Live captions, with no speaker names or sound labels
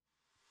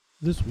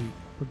This week,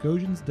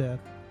 Prigozhin's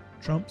death,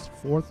 Trump's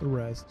fourth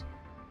arrest,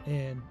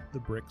 and the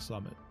BRICS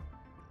summit.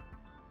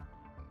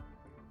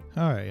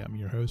 Hi, I'm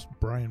your host,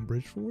 Brian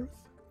Bridgeforth,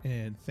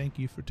 and thank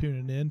you for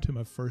tuning in to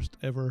my first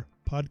ever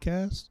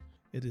podcast.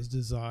 It is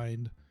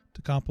designed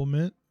to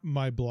complement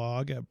my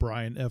blog at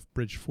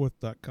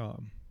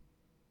brianfbridgeforth.com.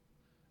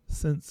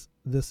 Since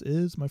this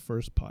is my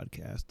first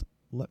podcast,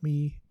 let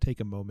me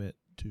take a moment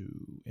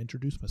to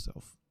introduce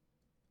myself.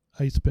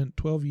 I spent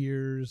 12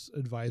 years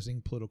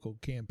advising political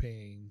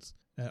campaigns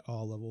at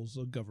all levels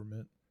of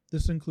government.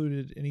 This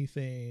included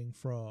anything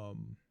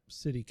from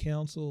city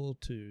council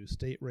to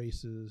state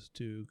races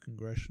to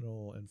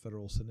congressional and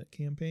federal Senate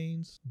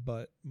campaigns,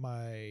 but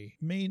my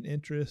main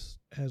interest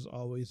has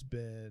always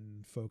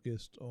been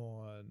focused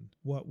on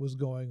what was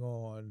going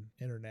on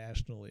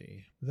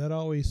internationally. That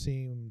always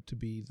seemed to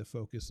be the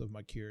focus of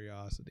my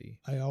curiosity.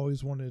 I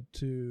always wanted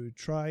to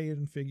try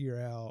and figure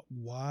out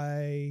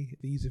why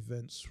these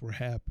events were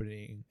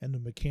happening and the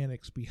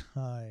mechanics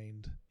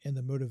behind and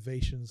the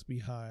motivations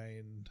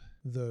behind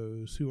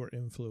those who are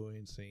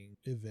influencing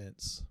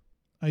events.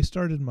 I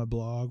started my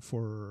blog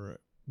for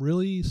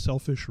really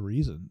selfish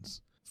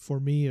reasons.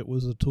 For me, it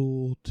was a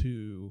tool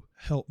to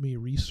help me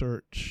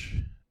research,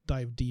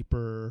 dive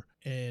deeper,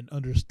 and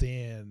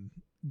understand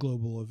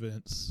global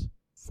events.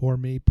 For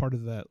me, part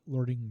of that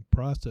learning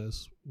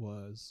process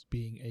was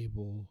being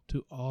able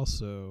to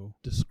also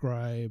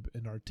describe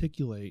and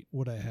articulate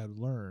what I had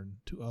learned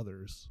to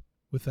others.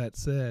 With that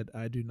said,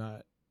 I do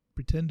not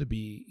pretend to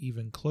be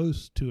even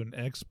close to an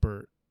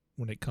expert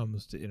when it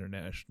comes to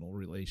international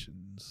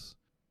relations.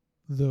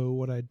 Though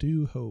what I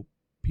do hope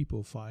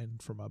people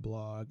find from my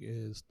blog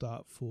is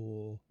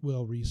thoughtful,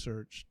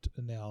 well-researched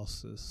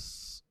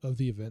analysis of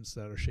the events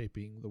that are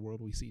shaping the world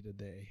we see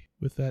today.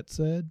 With that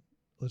said,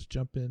 let's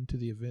jump into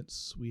the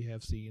events we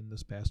have seen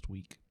this past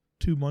week.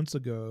 2 months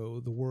ago,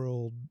 the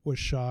world was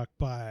shocked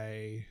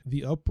by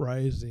the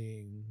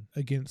uprising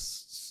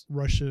against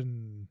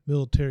Russian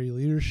military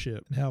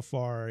leadership and how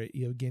far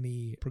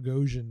Yevgeny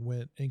Prigozhin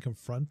went in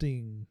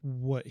confronting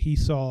what he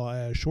saw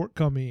as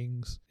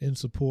shortcomings in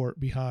support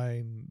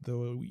behind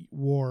the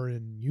war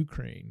in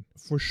Ukraine.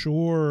 For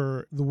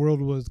sure, the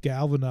world was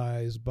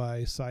galvanized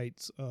by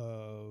sights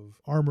of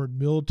armored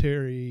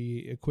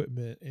military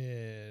equipment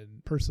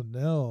and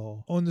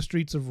personnel on the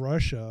streets of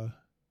Russia.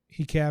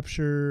 He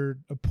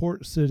captured a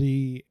port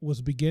city,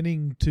 was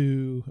beginning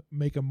to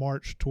make a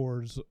march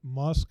towards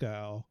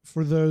Moscow.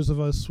 For those of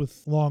us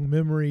with long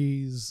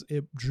memories,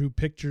 it drew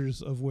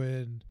pictures of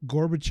when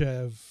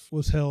Gorbachev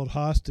was held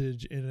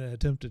hostage in an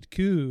attempted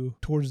coup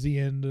towards the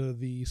end of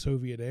the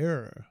Soviet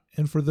era.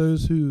 And for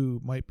those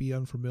who might be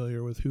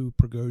unfamiliar with who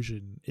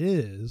Prigozhin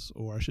is,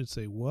 or I should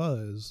say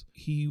was,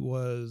 he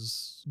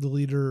was the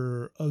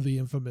leader of the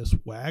infamous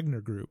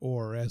Wagner Group,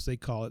 or as they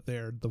call it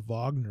there, the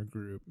Wagner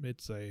Group.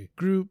 It's a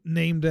group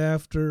named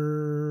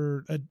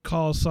after a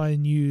call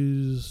sign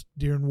used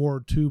during World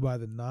War II by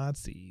the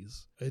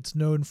Nazis. It's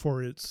known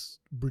for its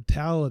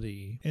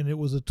brutality, and it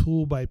was a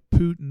tool by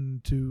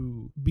Putin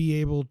to be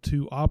able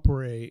to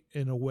operate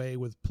in a way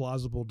with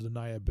plausible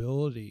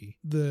deniability.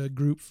 The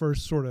group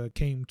first sort of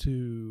came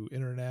to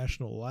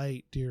international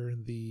light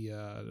during the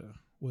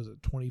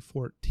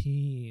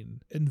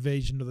 2014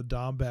 invasion of the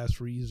Donbass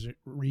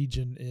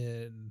region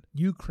in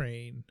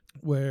Ukraine,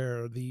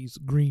 where these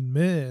green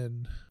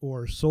men,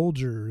 or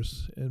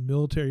soldiers in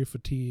military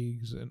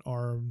fatigues and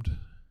armed,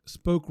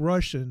 spoke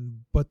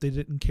Russian, but they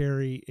didn't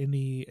carry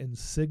any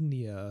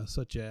insignia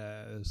such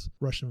as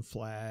Russian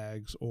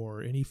flags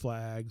or any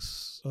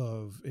flags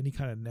of any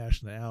kind of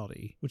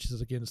nationality, which is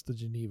against the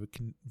Geneva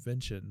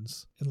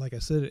Conventions. And like I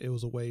said, it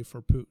was a way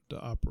for Putin to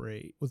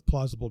operate with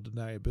plausible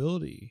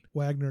deniability.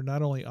 Wagner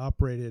not only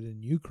operated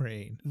in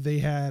Ukraine, they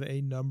had a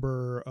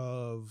number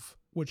of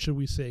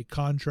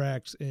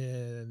contracts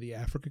in the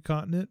Africa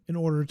continent. In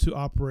order to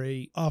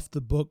operate off the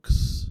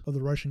books of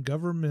the Russian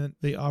government,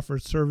 they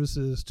offered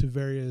services to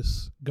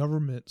various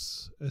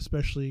governments,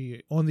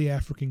 especially on the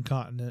African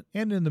continent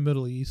and in the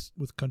Middle East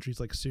with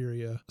countries like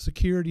Syria,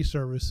 security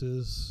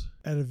services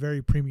at a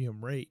very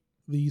premium rate.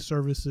 These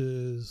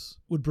services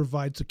would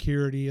provide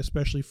security,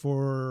 especially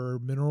for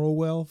mineral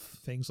wealth,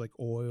 things like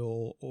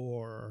oil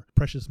or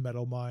precious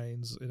metal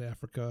mines in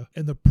Africa.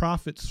 And the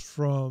profits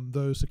from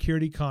those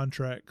security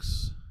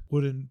contracts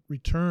would in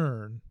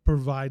return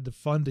provide the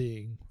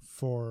funding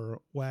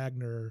for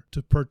Wagner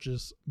to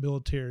purchase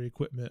military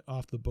equipment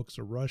off the books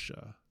of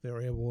Russia. They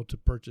were able to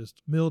purchase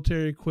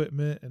military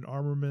equipment and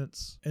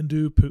armaments and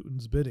do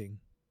Putin's bidding.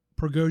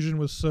 Prigozhin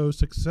was so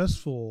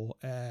successful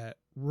at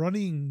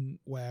running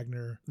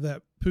Wagner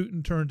that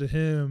Putin turned to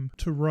him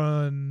to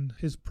run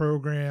his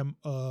program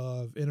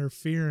of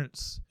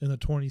interference in the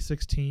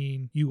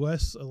 2016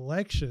 U.S.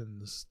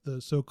 elections,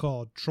 the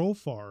so-called troll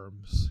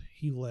farms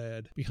he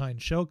led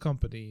behind shell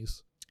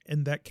companies.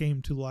 And that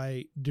came to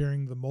light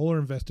during the Mueller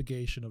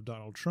investigation of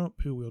Donald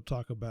Trump, who we'll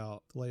talk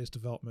about the latest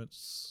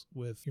developments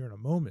with here in a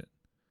moment.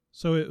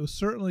 So it was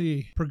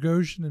certainly,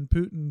 Prigozhin and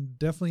Putin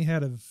definitely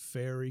had a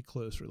very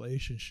close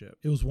relationship.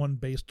 It was one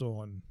based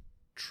on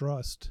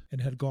trust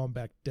and had gone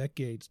back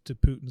decades to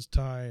Putin's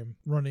time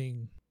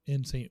running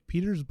in St.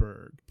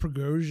 Petersburg.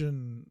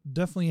 Prigozhin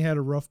definitely had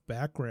a rough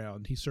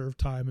background. He served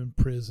time in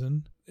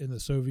prison in the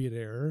Soviet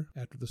era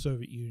after the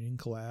Soviet Union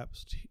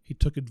collapsed. He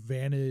took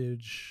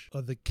advantage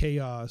of the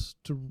chaos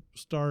to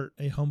start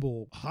a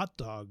humble hot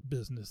dog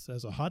business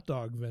as a hot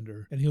dog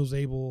vendor, and he was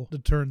able to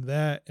turn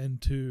that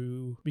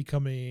into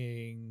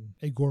becoming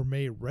a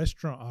gourmet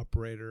restaurant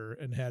operator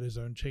and had his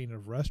own chain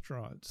of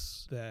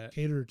restaurants that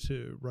catered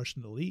to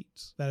Russian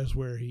elites. That is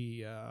where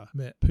he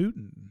met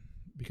Putin,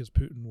 because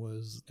Putin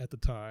was, at the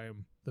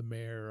time, the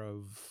mayor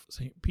of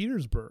St.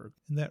 Petersburg.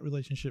 And that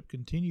relationship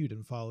continued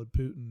and followed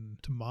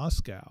Putin to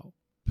Moscow.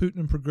 Putin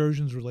and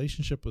Prigozhin's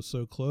relationship was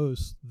so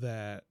close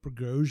that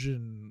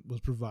Prigozhin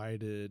was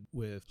provided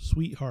with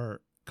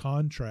sweetheart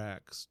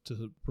contracts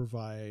to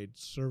provide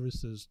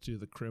services to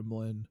the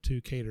Kremlin,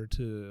 to cater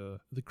to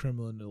the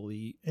Kremlin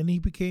elite, and he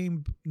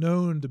became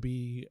known to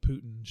be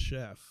Putin's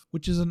chef,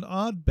 which is an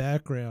odd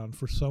background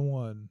for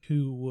someone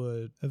who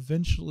would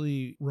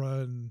eventually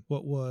run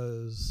what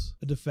was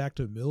a de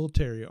facto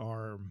military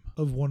arm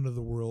of one of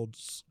the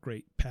world's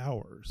great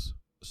powers.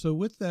 So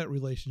with that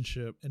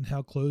relationship and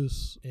how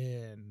close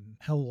and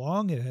how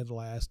long it had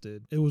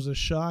lasted, it was a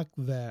shock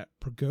that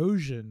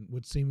Prigozhin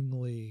would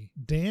seemingly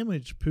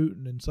damage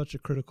Putin in such a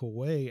critical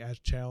way as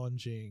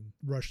challenging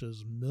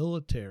Russia's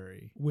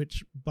military,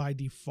 which by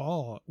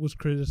default was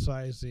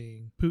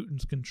criticizing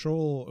Putin's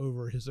control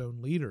over his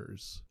own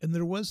leaders. And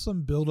there was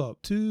some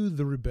buildup to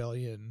the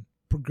rebellion.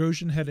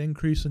 Prigozhin had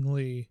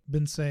increasingly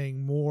been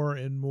saying more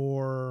and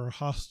more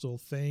hostile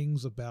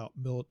things about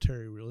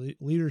military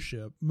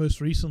leadership. Most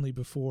recently,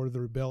 before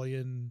the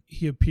rebellion,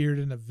 he appeared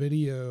in a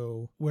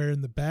video where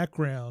in the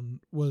background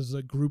was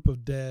a group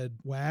of dead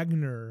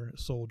Wagner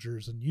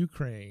soldiers in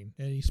Ukraine,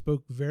 and he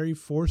spoke very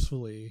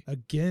forcefully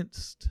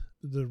against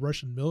the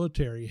Russian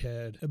military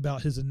head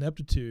about his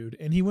ineptitude,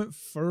 and he went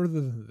further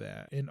than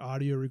that in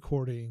audio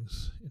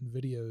recordings and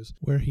videos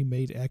where he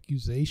made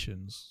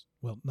accusations.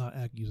 Well, not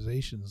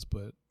accusations,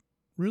 but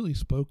really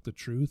spoke the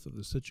truth of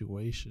the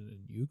situation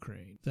in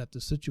Ukraine, that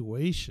the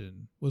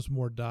situation was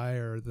more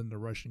dire than the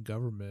Russian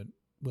government,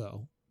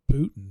 well,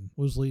 Putin,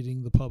 was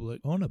leading the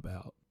public on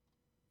about.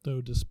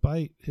 Though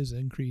despite his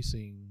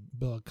increasing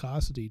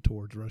bellicosity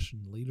towards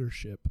Russian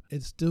leadership,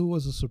 it still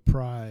was a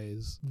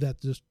surprise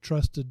that this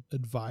trusted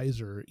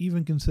advisor,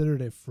 even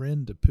considered a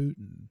friend to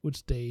Putin, would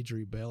stage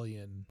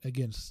rebellion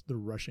against the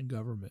Russian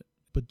government.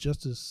 But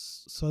just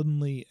as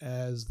suddenly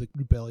as the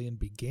rebellion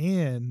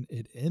began,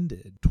 it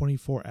ended.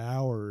 24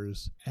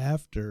 hours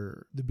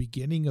after the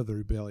beginning of the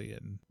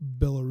rebellion,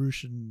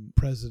 Belarusian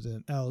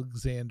President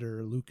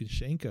Alexander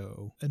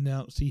Lukashenko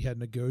announced he had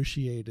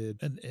negotiated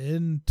an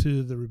end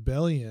to the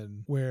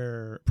rebellion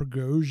where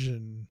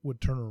Prigozhin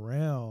would turn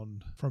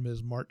around from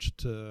his march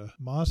to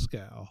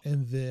Moscow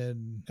and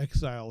then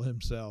exile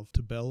himself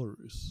to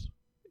Belarus.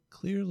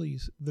 Clearly,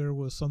 there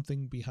was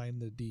something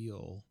behind the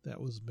deal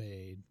that was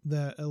made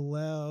that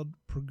allowed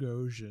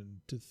Prigozhin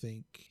to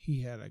think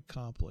he had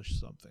accomplished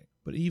something.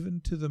 But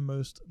even to the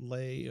most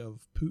lay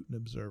of Putin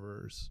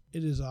observers,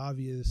 it is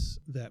obvious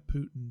that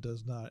Putin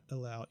does not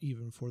allow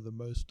even for the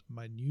most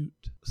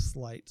minute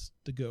slights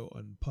to go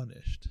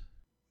unpunished.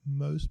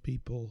 Most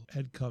people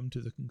had come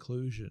to the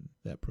conclusion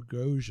that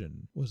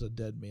Prigozhin was a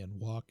dead man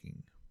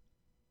walking.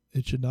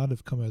 It should not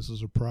have come as a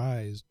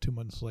surprise 2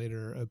 months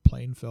later a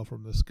plane fell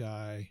from the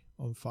sky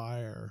on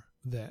fire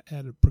that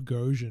had a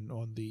Prigozhin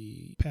on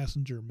the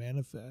passenger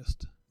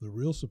manifest. The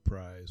real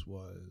surprise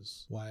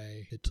was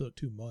why it took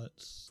 2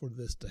 months for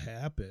this to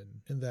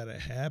happen, and that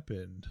it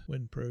happened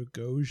when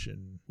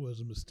Prigozhin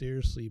was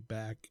mysteriously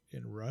back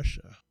in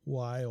Russia.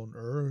 Why on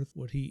earth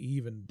would he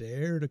even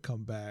dare to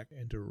come back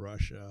into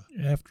Russia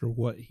after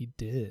what he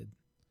did?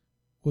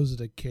 Was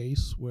it a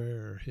case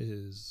where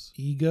his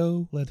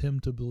ego led him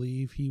to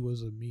believe he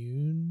was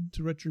immune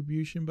to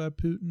retribution by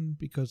Putin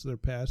because of their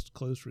past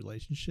close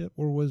relationship?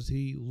 Or was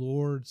he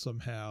lured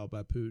somehow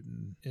by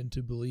Putin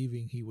into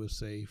believing he was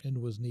safe and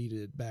was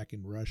needed back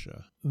in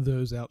Russia?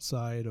 Those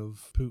outside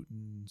of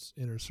Putin's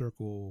inner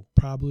circle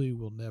probably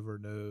will never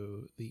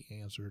know the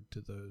answer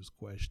to those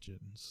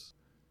questions.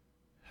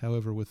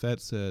 However, with that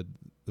said,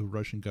 the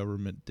Russian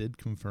government did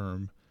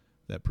confirm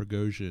that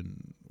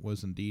Prigozhin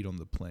was indeed on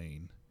the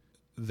plane.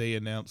 They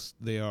announced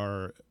they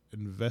are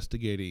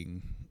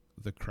investigating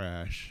the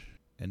crash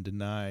and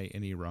deny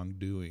any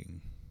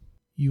wrongdoing.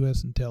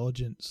 U.S.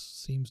 intelligence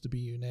seems to be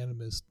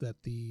unanimous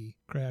that the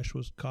crash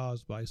was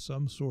caused by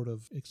some sort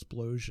of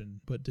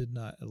explosion, but did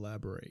not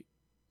elaborate.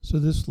 So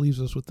this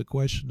leaves us with the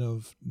question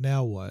of,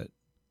 now what?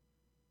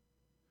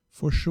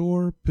 For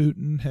sure,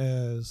 Putin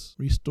has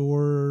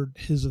restored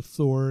his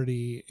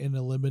authority and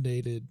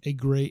eliminated a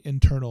great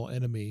internal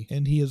enemy,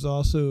 and he has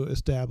also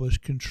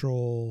established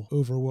control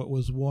over what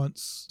was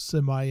once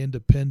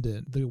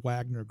semi-independent, the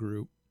Wagner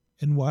Group.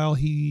 And while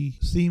he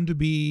seemed to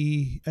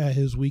be at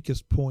his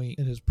weakest point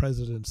in his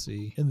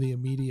presidency in the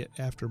immediate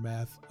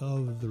aftermath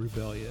of the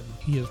rebellion,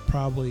 he is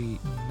probably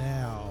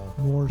now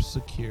more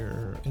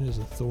secure in his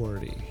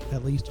authority,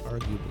 at least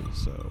arguably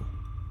so.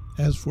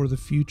 As for the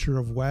future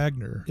of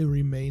Wagner, it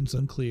remains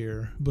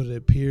unclear, but it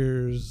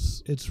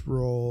appears its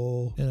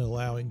role in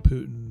allowing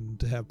Putin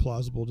to have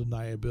plausible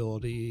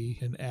deniability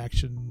in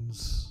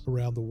actions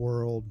around the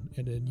world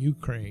and in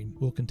Ukraine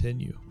will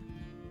continue.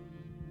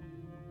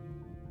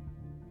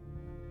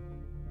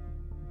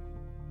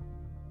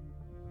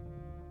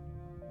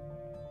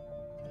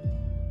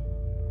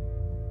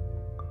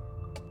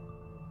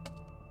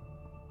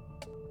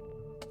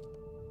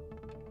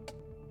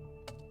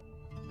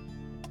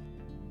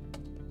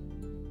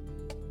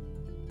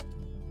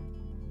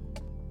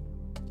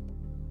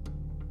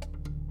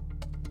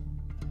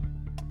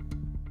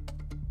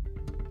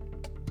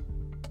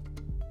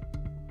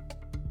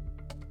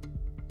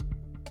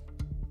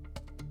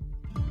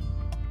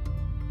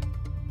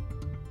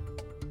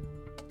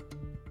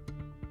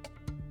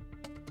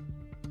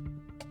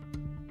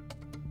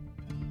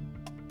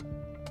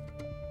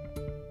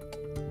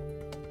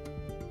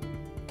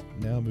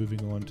 Now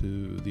moving on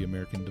to the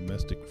American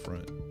domestic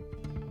front.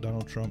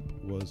 Donald Trump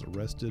was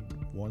arrested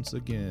once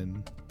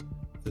again,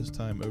 this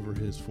time over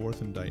his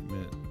fourth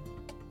indictment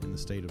in the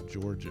state of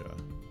Georgia.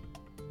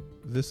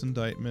 This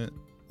indictment,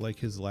 like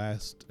his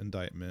last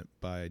indictment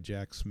by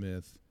Jack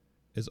Smith,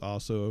 is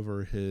also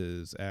over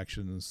his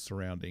actions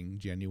surrounding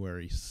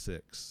January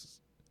 6th.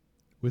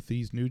 With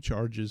these new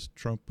charges,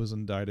 Trump was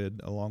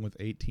indicted along with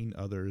 18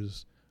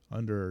 others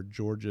under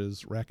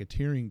Georgia's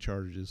racketeering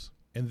charges.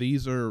 And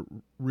these are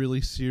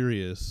really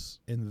serious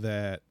in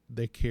that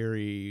they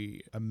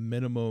carry a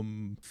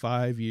minimum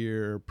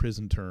 5-year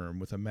prison term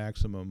with a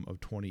maximum of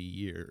 20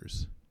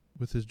 years.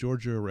 With his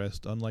Georgia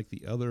arrest, unlike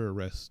the other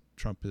arrests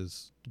Trump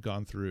has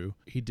gone through,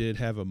 he did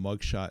have a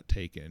mugshot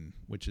taken,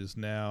 which is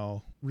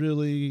now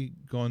really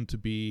going to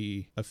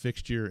be a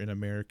fixture in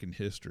American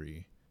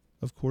history.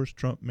 Of course,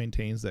 Trump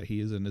maintains that he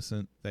is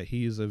innocent, that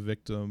he is a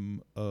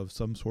victim of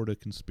some sort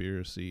of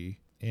conspiracy,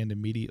 and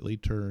immediately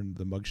turned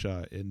the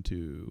mugshot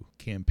into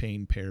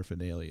campaign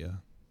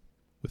paraphernalia.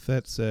 With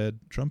that said,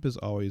 Trump has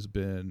always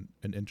been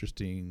an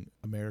interesting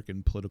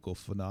American political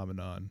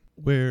phenomenon,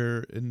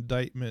 where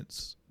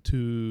indictments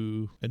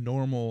to a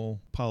normal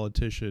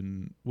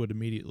politician would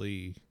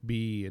immediately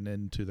be an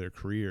end to their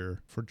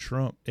career. For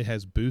Trump, it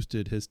has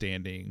boosted his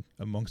standing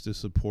amongst his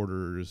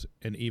supporters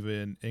and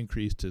even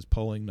increased his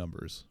polling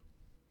numbers.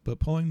 But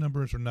polling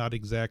numbers are not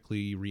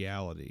exactly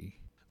reality.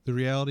 The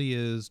reality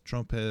is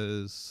Trump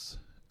has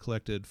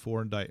collected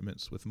 4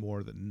 indictments with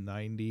more than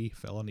 90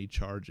 felony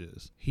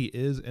charges. He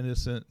is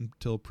innocent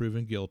until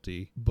proven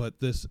guilty,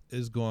 but this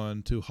is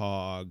going to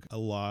hog a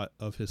lot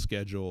of his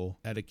schedule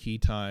at a key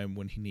time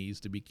when he needs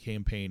to be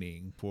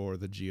campaigning for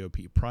the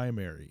GOP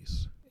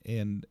primaries.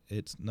 And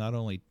it's not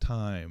only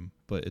time,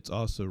 but it's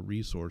also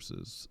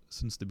resources.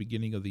 Since the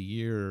beginning of the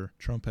year,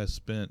 Trump has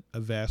spent a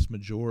vast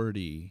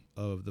majority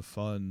of the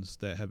funds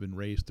that have been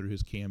raised through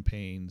his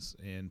campaigns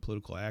and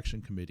political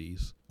action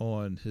committees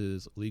on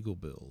his legal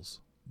bills.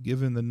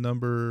 Given the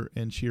number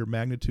and sheer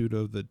magnitude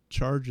of the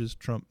charges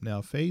Trump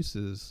now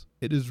faces,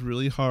 it is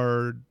really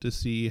hard to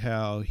see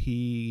how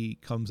he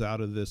comes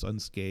out of this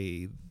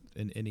unscathed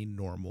in any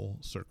normal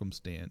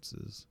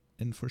circumstances.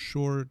 And for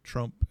sure,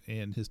 Trump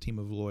and his team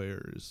of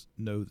lawyers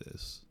know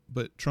this.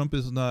 But Trump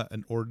is not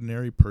an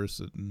ordinary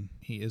person.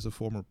 He is a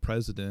former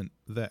president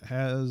that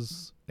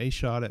has a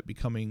shot at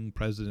becoming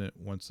president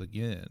once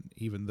again,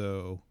 even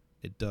though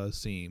it does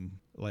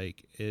seem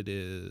like it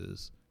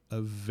is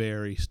a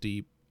very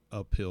steep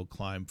uphill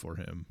climb for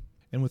him.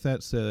 And with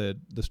that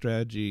said, the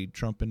strategy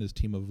Trump and his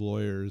team of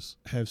lawyers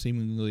have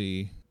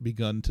seemingly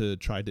begun to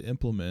try to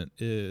implement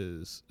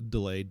is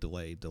delay,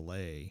 delay,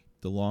 delay.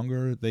 The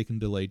longer they can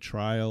delay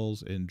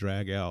trials and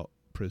drag out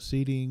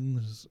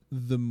proceedings,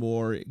 the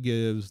more it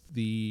gives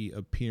the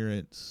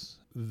appearance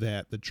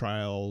that the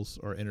trials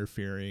are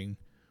interfering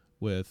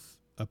with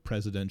a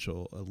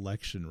presidential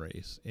election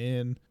race.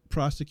 And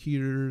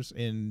prosecutors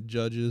and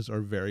judges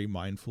are very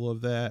mindful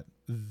of that.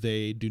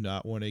 They do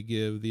not want to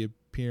give the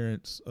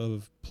appearance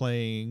of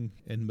playing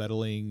and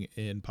meddling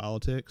in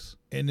politics.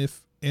 And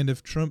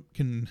if Trump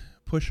can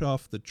push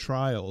off the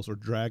trials or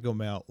drag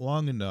them out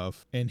long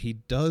enough, and he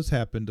does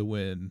happen to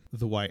win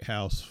the White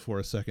House for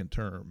a second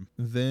term,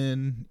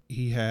 then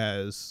he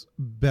has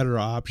better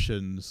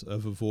options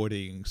of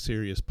avoiding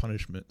serious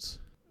punishments.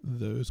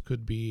 Those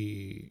could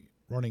be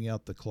running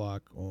out the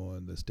clock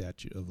on the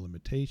statute of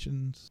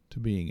limitations, to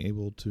being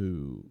able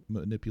to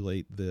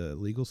manipulate the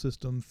legal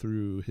system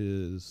through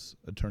his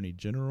attorney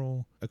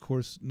general. Of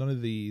course, none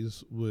of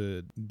these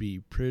would be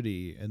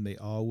pretty, and they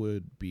all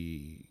would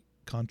be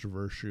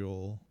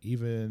controversial,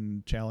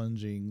 even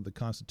challenging the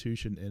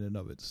Constitution in and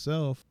of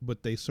itself,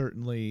 but they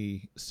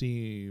certainly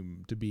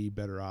seem to be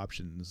better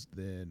options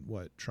than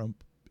what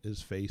Trump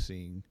is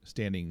facing,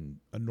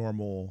 standing a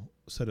normal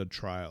set of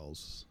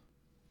trials.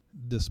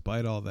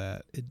 Despite all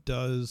that, it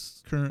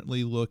does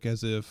currently look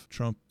as if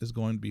Trump is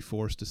going to be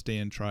forced to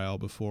stand trial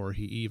before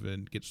he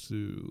even gets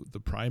to the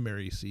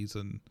primary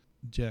season.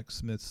 Jack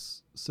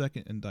Smith's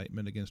second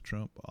indictment against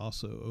Trump,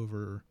 also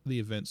over the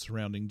events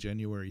surrounding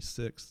January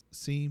 6th,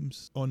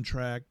 seems on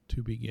track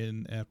to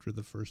begin after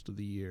the first of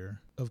the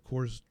year. Of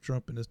course,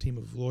 Trump and his team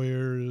of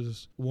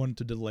lawyers wanted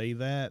to delay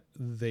that.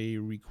 They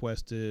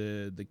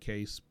requested the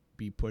case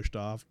be pushed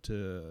off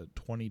to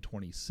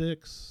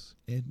 2026,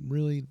 and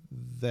really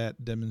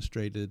that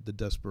demonstrated the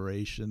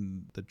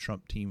desperation the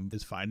Trump team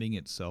is finding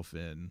itself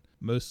in.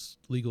 Most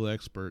legal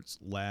experts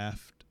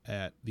laughed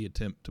at the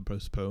attempt to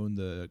postpone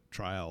the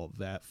trial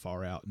that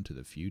far out into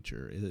the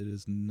future. It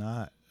is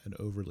not an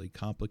overly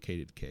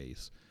complicated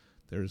case.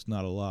 There's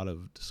not a lot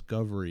of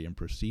discovery and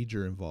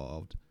procedure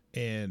involved,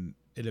 and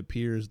it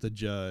appears the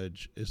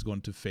judge is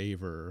going to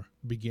favor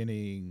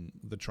beginning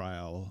the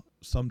trial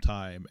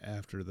sometime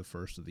after the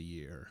first of the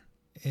year.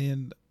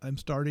 And I'm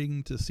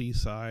starting to see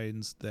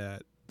signs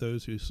that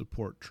those who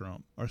support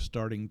Trump are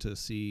starting to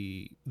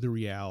see the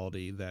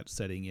reality that's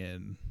setting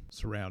in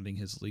surrounding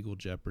his legal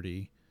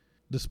jeopardy.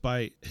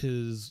 Despite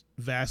his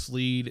vast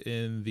lead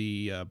in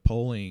the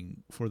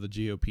polling for the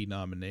GOP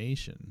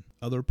nomination,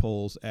 other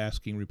polls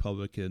asking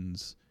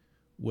Republicans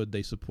would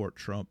they support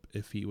Trump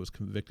if he was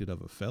convicted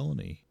of a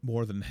felony,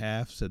 more than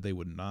half said they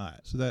would not.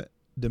 So that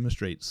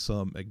demonstrates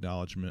some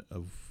acknowledgement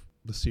of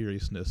the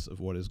seriousness of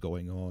what is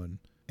going on.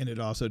 And it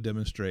also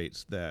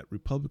demonstrates that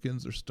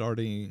Republicans are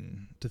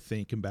starting to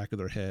think in back of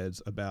their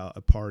heads about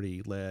a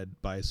party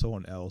led by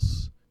someone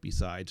else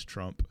besides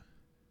Trump.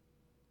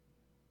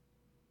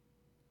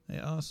 I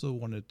also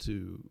wanted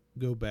to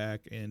go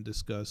back and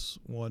discuss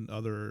one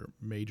other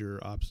major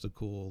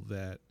obstacle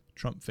that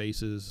Trump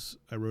faces.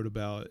 I wrote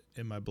about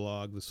in my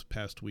blog this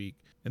past week,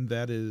 and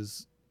that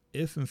is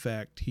if in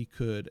fact he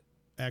could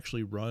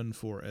actually run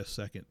for a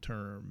second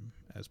term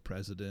as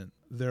president.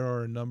 There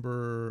are a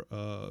number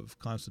of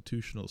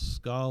constitutional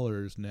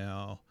scholars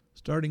now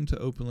starting to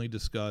openly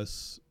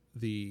discuss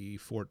the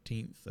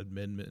 14th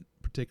Amendment,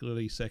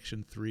 particularly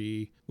Section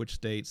 3, which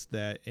states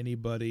that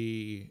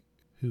anybody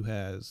who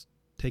has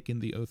taken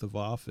the oath of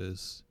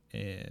office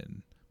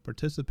and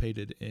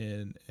participated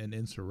in an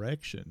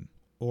insurrection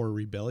or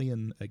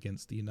rebellion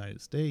against the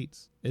United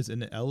States is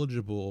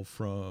ineligible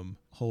from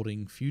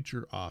holding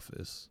future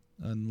office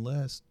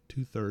unless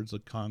 2/3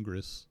 of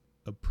Congress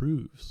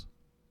approves.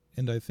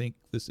 And I think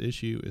this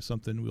issue is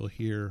something we'll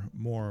hear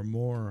more and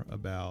more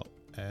about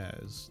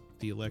as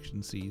the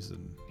election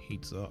season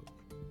heats up.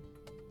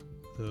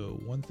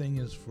 Though one thing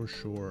is for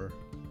sure,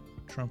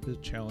 Trump is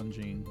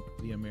challenging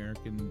the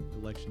American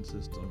election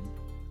system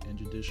and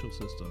judicial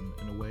system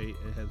in a way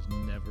it has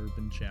never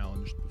been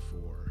challenged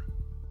before.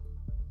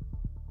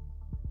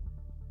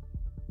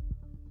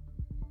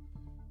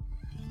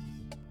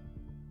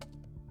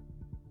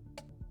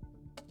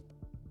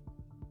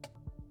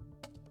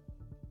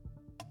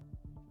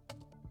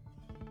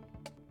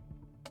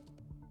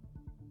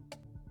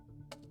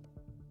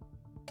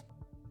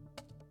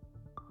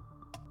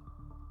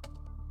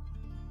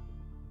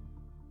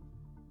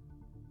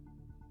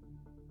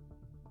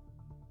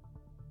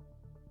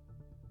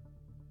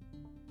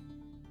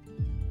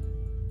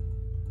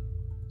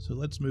 So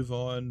let's move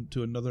on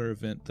to another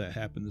event that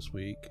happened this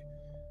week.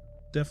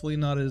 Definitely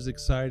not as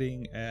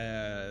exciting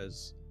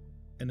as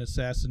an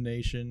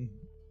assassination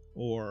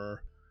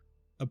or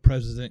a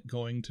president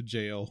going to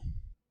jail,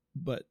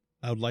 but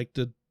I would like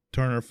to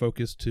turn our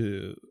focus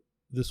to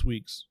this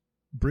week's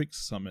BRICS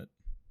summit.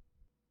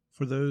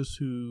 For those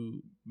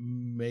who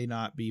may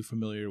not be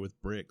familiar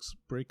with BRICS,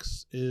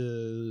 BRICS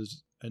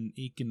is an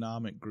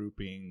economic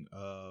grouping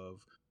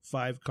of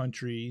 5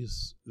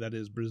 countries, that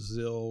is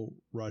Brazil,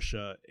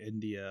 Russia,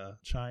 India,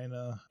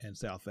 China, and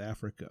South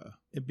Africa.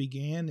 It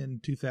began in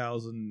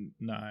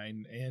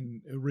 2009,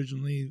 and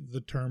originally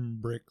the term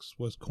BRICS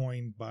was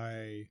coined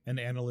by an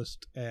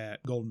analyst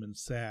at Goldman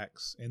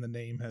Sachs, and the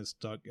name has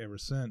stuck ever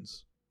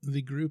since.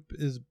 The group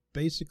is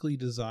basically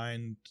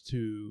designed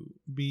to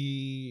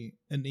be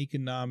an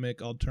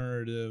economic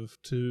alternative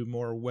to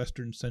more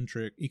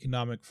Western-centric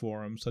economic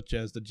forums such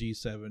as the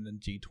G7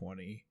 and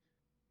G20.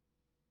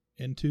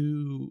 And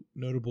 2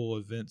 notable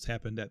events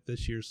happened at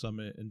this year's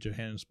summit in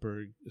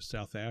Johannesburg,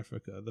 South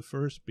Africa. The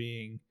first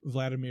being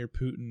Vladimir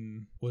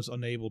Putin was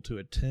unable to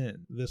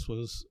attend. This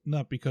was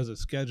not because of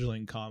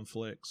scheduling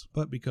conflicts,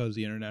 but because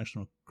the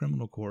International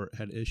Criminal Court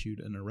had issued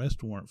an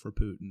arrest warrant for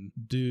Putin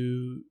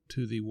due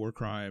to the war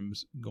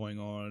crimes going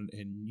on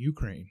in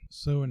Ukraine.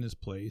 So in his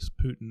place,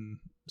 Putin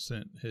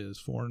sent his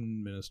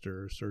foreign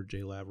minister,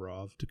 Sergei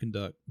Lavrov, to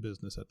conduct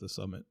business at the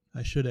summit.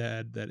 I should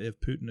add that if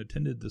Putin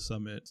attended the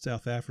summit,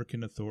 South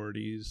African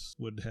authorities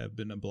would have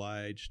been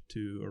obliged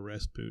to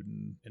arrest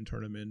Putin and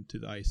turn him into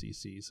the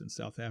ICC, since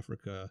South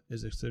Africa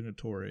is a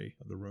signatory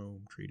of the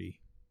Rome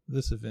Treaty.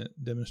 This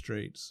event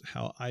demonstrates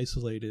how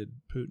isolated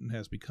Putin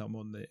has become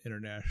on the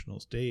international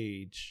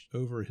stage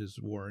over his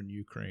war in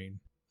Ukraine.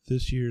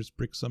 This year's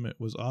BRICS Summit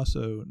was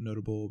also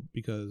notable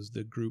because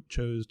the group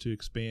chose to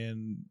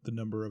expand the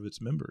number of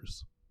its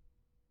members.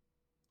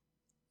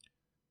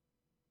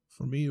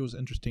 For me, it was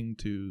interesting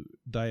to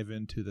dive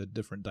into the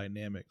different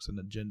dynamics and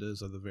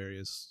agendas of the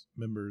various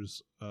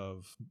members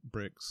of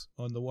BRICS.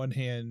 On the one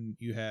hand,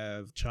 you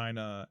have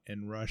China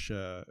and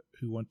Russia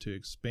who want to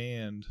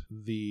expand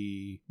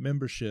the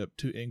membership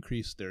to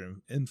increase their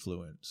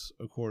influence.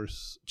 Of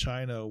course,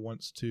 China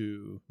wants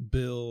to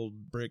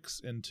build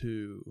BRICS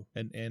into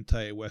an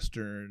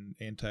anti-Western,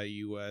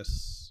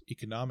 anti-US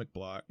economic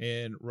bloc,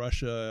 and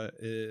Russia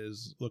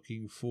is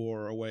looking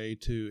for a way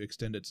to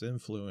extend its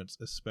influence,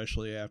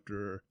 especially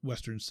after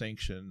Western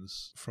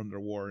sanctions from their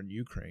war in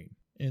Ukraine.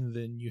 And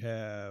then you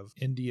have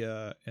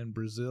India and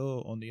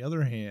Brazil, on the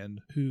other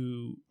hand,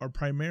 who are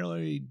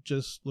primarily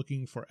just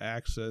looking for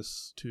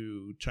access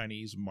to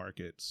Chinese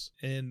markets.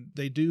 And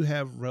they do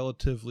have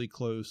relatively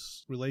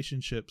close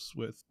relationships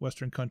with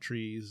Western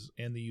countries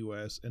and the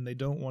U.S., and they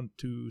don't want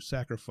to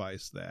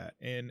sacrifice that.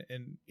 And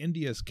in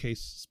India's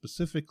case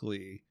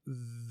specifically,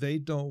 they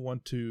don't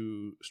want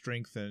to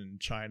strengthen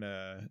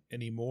China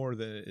any more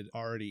than it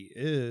already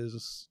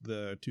is.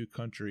 The two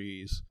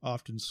countries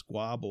often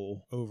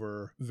squabble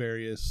over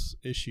various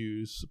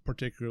issues,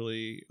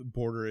 particularly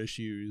border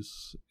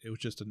issues. It was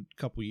just a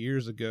couple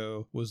years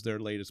ago was their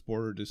latest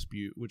border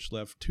dispute, which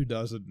left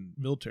 24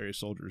 military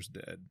soldiers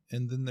dead.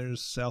 And then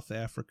there's South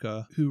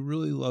Africa, who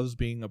really loves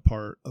being a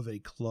part of a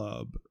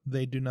club.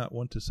 They do not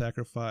want to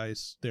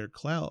sacrifice their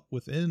clout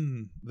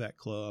within that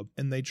club,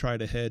 and they try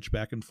to hedge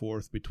back and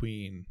forth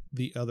between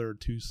the other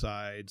two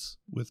sides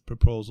with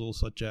proposals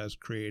such as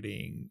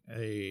creating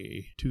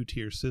a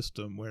two-tier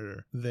system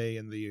where they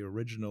and the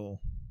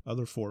original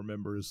other four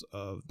members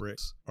of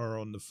BRICS are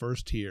on the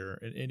first tier,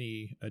 and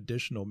any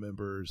additional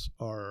members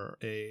are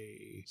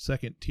a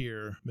second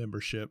tier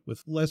membership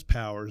with less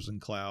powers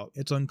and clout.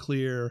 It's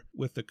unclear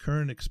with the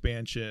current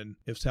expansion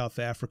if South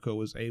Africa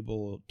was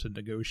able to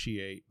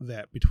negotiate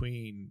that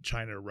between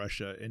China,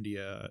 Russia,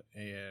 India,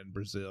 and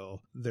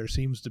Brazil. There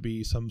seems to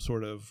be some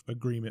sort of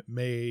agreement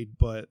made,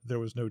 but there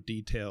was no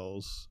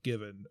details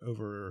given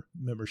over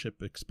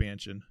membership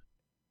expansion.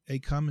 A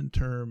common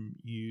term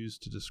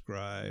used to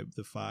describe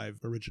the 5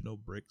 original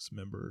BRICS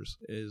members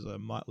is a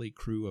motley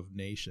crew of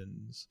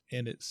nations,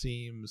 and it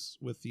seems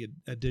with the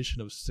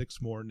addition of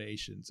 6 more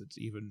nations, it's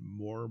even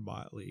more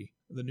motley.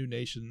 The new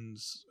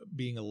nations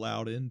being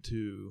allowed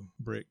into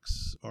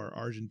BRICS are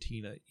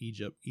Argentina,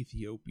 Egypt,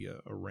 Ethiopia,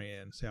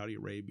 Iran, Saudi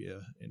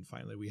Arabia, and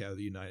finally we have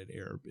the United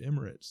Arab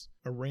Emirates.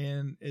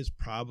 Iran is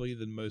probably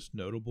the most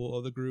notable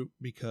of the group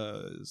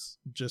because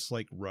just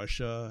like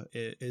Russia,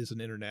 it is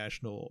an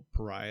international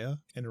pariah,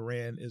 and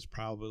Iran is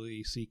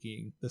probably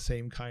seeking the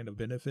same kind of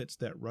benefits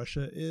that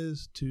Russia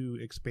is to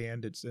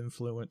expand its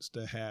influence,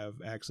 to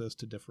have access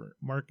to different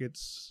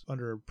markets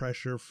under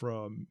pressure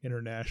from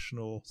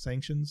international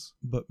sanctions.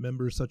 But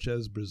members such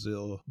as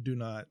Brazil do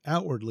not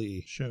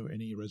outwardly show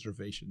any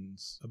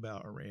reservations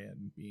about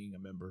Iran being a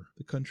member.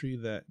 The country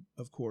that,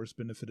 of course,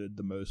 benefited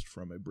the most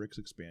from a BRICS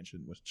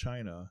expansion was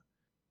China.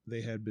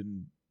 They had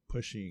been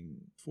pushing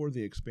for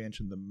the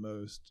expansion the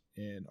most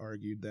and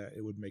argued that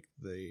it would make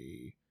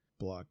the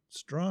bloc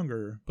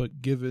stronger,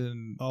 but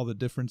given all the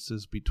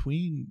differences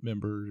between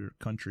member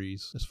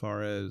countries as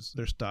far as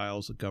their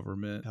styles of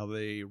government, how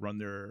they run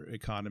their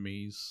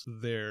economies,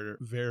 their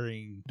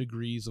varying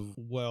degrees of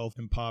wealth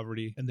and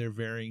poverty, and their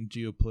varying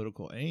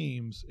geopolitical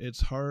aims,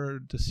 it's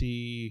hard to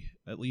see,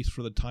 at least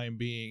for the time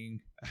being,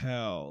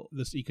 how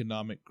this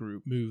economic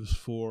group moves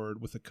forward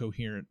with a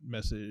coherent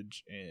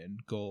message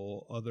and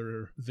goal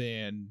other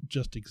than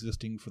just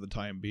existing for the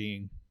time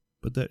being.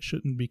 But that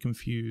shouldn't be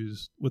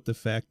confused with the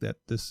fact that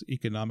this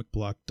economic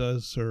bloc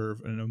does serve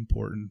an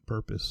important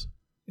purpose.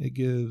 It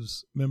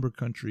gives member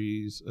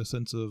countries a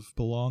sense of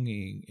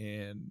belonging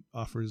and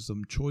offers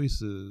them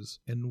choices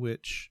in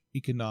which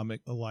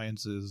economic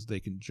alliances they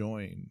can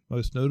join.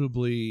 Most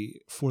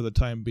notably, for the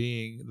time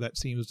being, that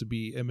seems to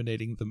be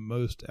emanating the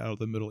most out of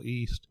the Middle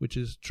East, which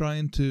is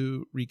trying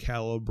to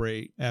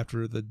recalibrate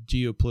after the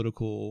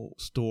geopolitical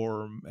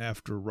storm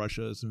after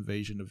Russia's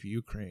invasion of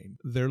Ukraine.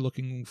 They're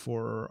looking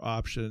for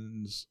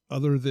options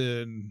other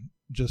than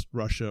just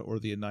Russia or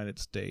the United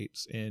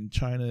States, and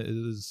China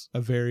is a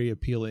very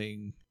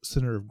appealing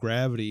center of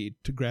gravity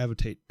to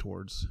gravitate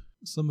towards.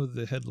 Some of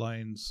the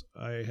headlines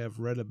I have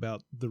read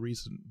about the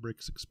recent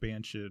BRICS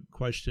expansion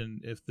question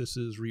if this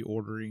is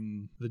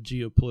reordering the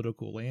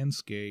geopolitical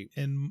landscape,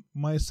 and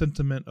my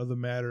sentiment of the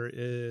matter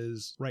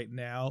is right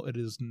now it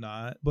is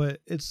not, but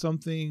it's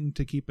something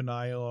to keep an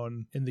eye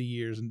on in the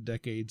years and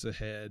decades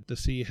ahead to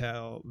see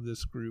how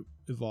this group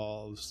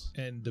evolves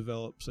and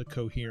develops a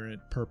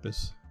coherent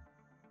purpose.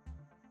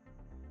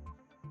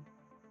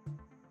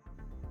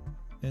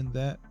 And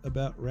that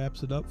about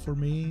wraps it up for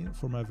me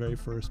for my very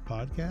first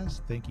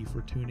podcast. Thank you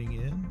for tuning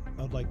in.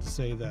 I'd like to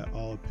say that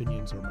all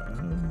opinions are my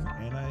own,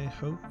 and I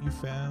hope you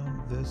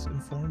found this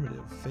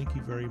informative. Thank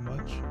you very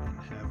much, and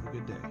have a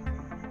good day.